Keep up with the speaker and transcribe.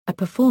A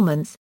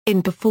performance,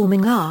 in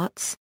performing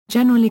arts,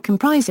 generally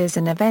comprises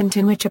an event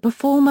in which a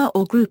performer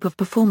or group of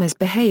performers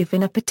behave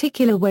in a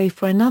particular way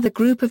for another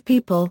group of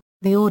people,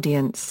 the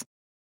audience.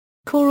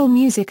 Choral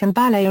music and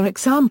ballet are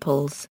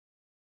examples.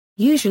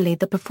 Usually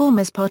the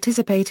performers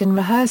participate in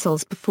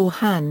rehearsals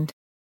beforehand.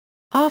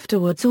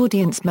 Afterwards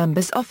audience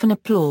members often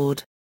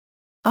applaud.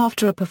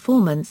 After a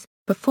performance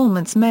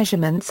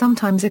measurement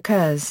sometimes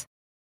occurs.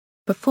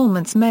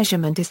 Performance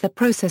measurement is the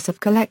process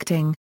of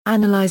collecting,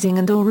 analyzing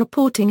and/or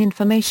reporting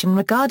information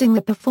regarding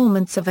the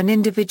performance of an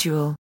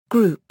individual,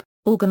 group,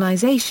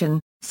 organization,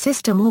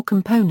 system or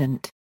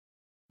component.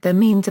 The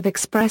means of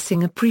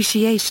expressing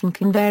appreciation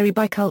can vary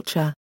by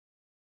culture.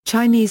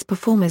 Chinese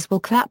performers will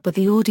clap with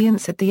the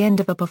audience at the end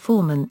of a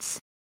performance.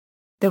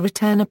 The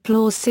return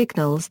applause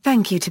signals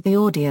thank you to the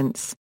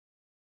audience.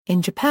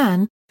 In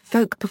Japan,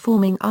 folk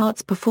performing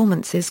arts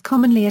performances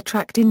commonly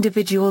attract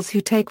individuals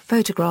who take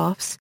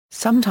photographs,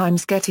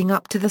 sometimes getting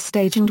up to the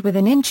stage and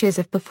within inches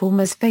of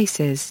performers'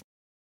 faces.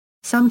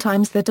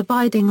 Sometimes the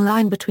dividing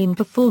line between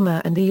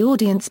performer and the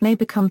audience may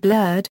become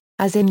blurred,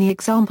 as in the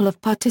example of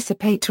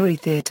participatory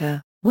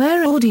theatre,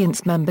 where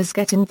audience members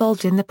get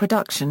involved in the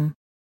production.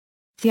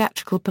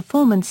 Theatrical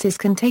performances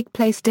can take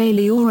place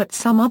daily or at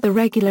some other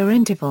regular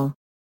interval.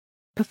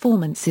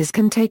 Performances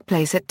can take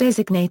place at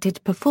designated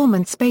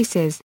performance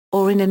spaces,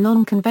 or in a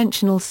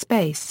non-conventional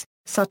space,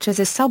 such as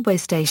a subway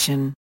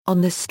station, on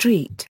the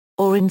street,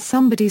 or in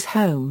somebody's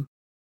home.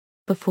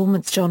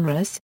 Performance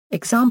genres.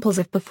 Examples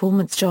of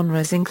performance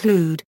genres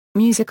include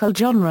musical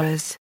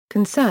genres,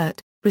 concert,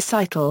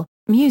 recital,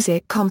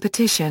 music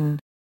competition.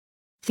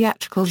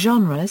 Theatrical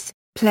genres,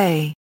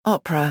 play,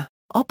 opera,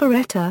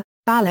 operetta,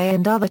 ballet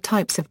and other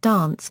types of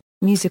dance,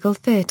 musical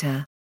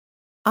theatre.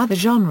 Other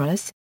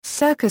genres,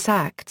 circus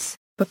acts,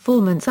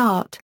 performance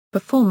art,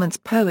 performance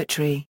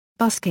poetry,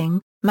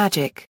 busking,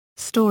 magic,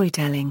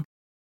 storytelling.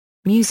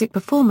 Music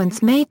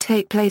performance may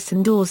take place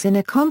indoors in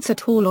a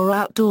concert hall or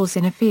outdoors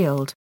in a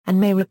field, and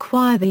may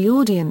require the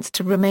audience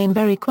to remain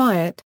very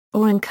quiet,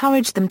 or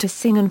encourage them to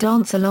sing and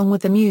dance along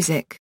with the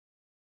music.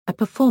 A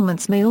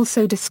performance may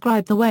also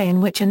describe the way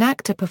in which an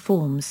actor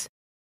performs.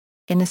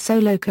 In a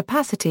solo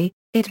capacity,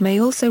 it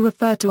may also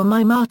refer to a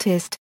mime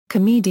artist,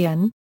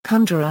 comedian,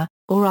 conjurer,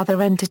 or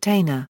other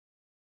entertainer.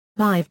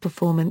 Live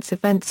performance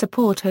event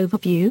support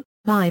overview.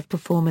 Live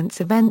performance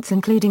events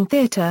including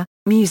theatre,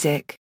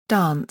 music,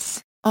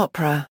 dance,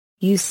 opera,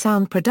 use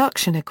sound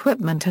production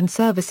equipment and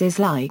services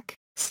like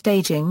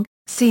staging,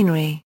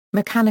 scenery,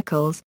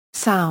 mechanicals,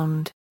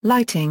 sound,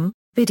 lighting,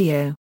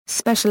 video,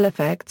 special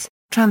effects,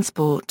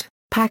 transport,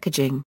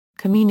 packaging,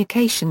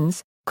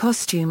 communications,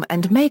 costume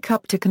and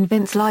makeup to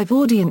convince live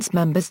audience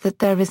members that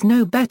there is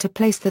no better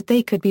place that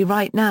they could be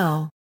right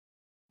now.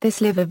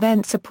 This live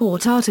event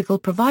support article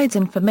provides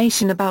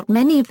information about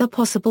many of the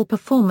possible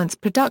performance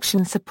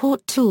production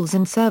support tools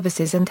and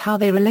services and how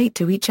they relate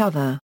to each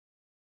other.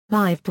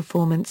 Live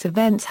performance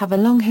events have a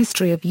long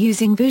history of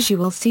using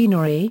visual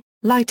scenery,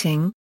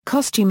 lighting,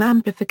 costume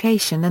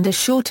amplification and a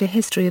shorter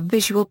history of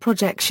visual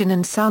projection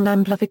and sound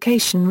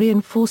amplification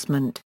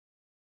reinforcement.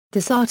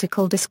 This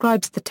article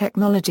describes the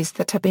technologies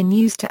that have been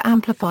used to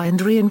amplify and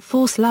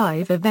reinforce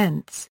live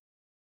events.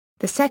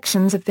 The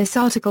sections of this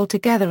article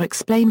together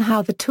explain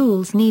how the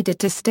tools needed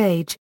to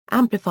stage,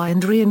 amplify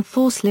and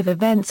reinforce live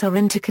events are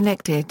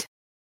interconnected.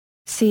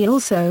 See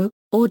also,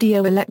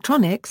 audio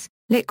electronics,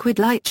 liquid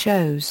light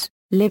shows,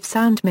 live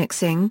sound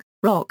mixing,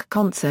 rock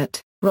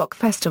concert, rock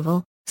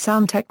festival,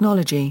 sound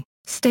technology,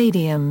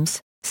 stadiums,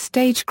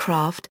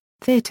 stagecraft,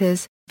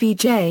 theaters,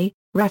 VJ,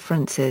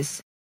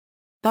 references.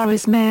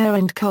 Burroughs Mayer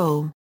and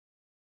Cole.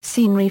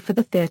 Scenery for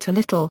the Theatre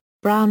Little,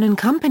 Brown and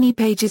Company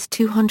pages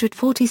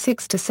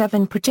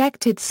 246-7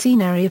 Projected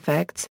Scenery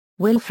Effects,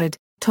 Wilfred,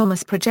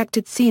 Thomas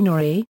Projected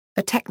Scenery,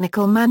 A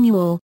Technical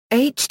Manual,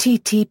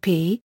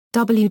 http,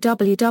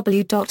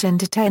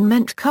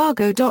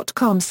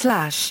 www.entertainmentcargo.com/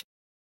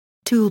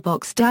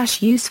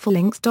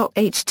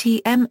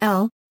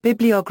 toolbox-usefullinks.html,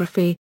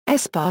 Bibliography,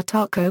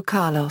 Espartaco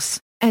Carlos,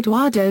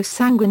 Eduardo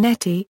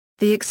Sanguinetti,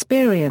 The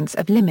Experience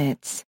of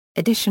Limits,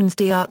 Editions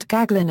d'Art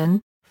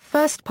Gaglanen,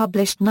 first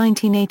published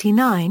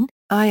 1989,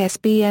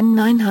 ISBN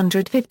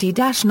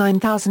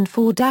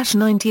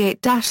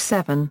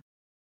 950-9004-98-7.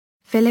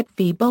 Philip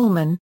V.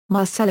 Bowman,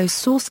 Marcelo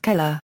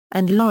Sorskeller,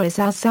 and Loris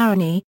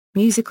Alzarani,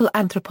 Musical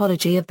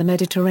Anthropology of the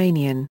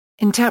Mediterranean,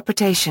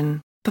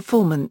 Interpretation,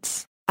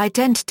 Performance,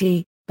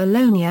 Identity,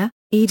 Bologna,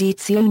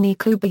 Edizioni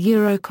Club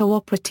Euro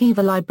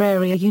Cooperativa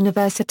Libreria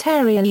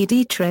Universitaria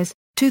Editres,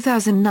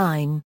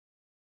 2009.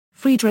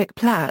 Friedrich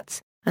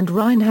Platz, and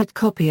Reinhard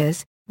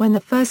Kopiers, When the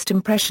First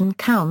Impression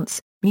Counts,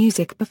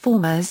 Music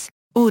Performers,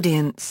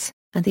 Audience,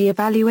 and the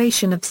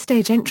Evaluation of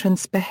Stage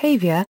Entrance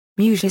Behavior,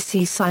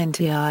 Musici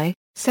Scientiae,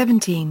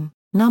 17,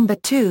 No.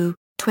 2,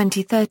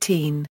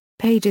 2013,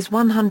 pages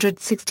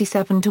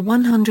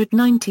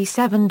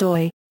 167-197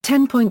 doi,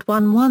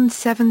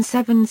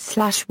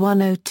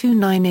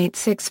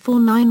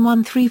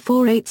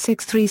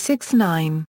 10.1177/1029864913486369.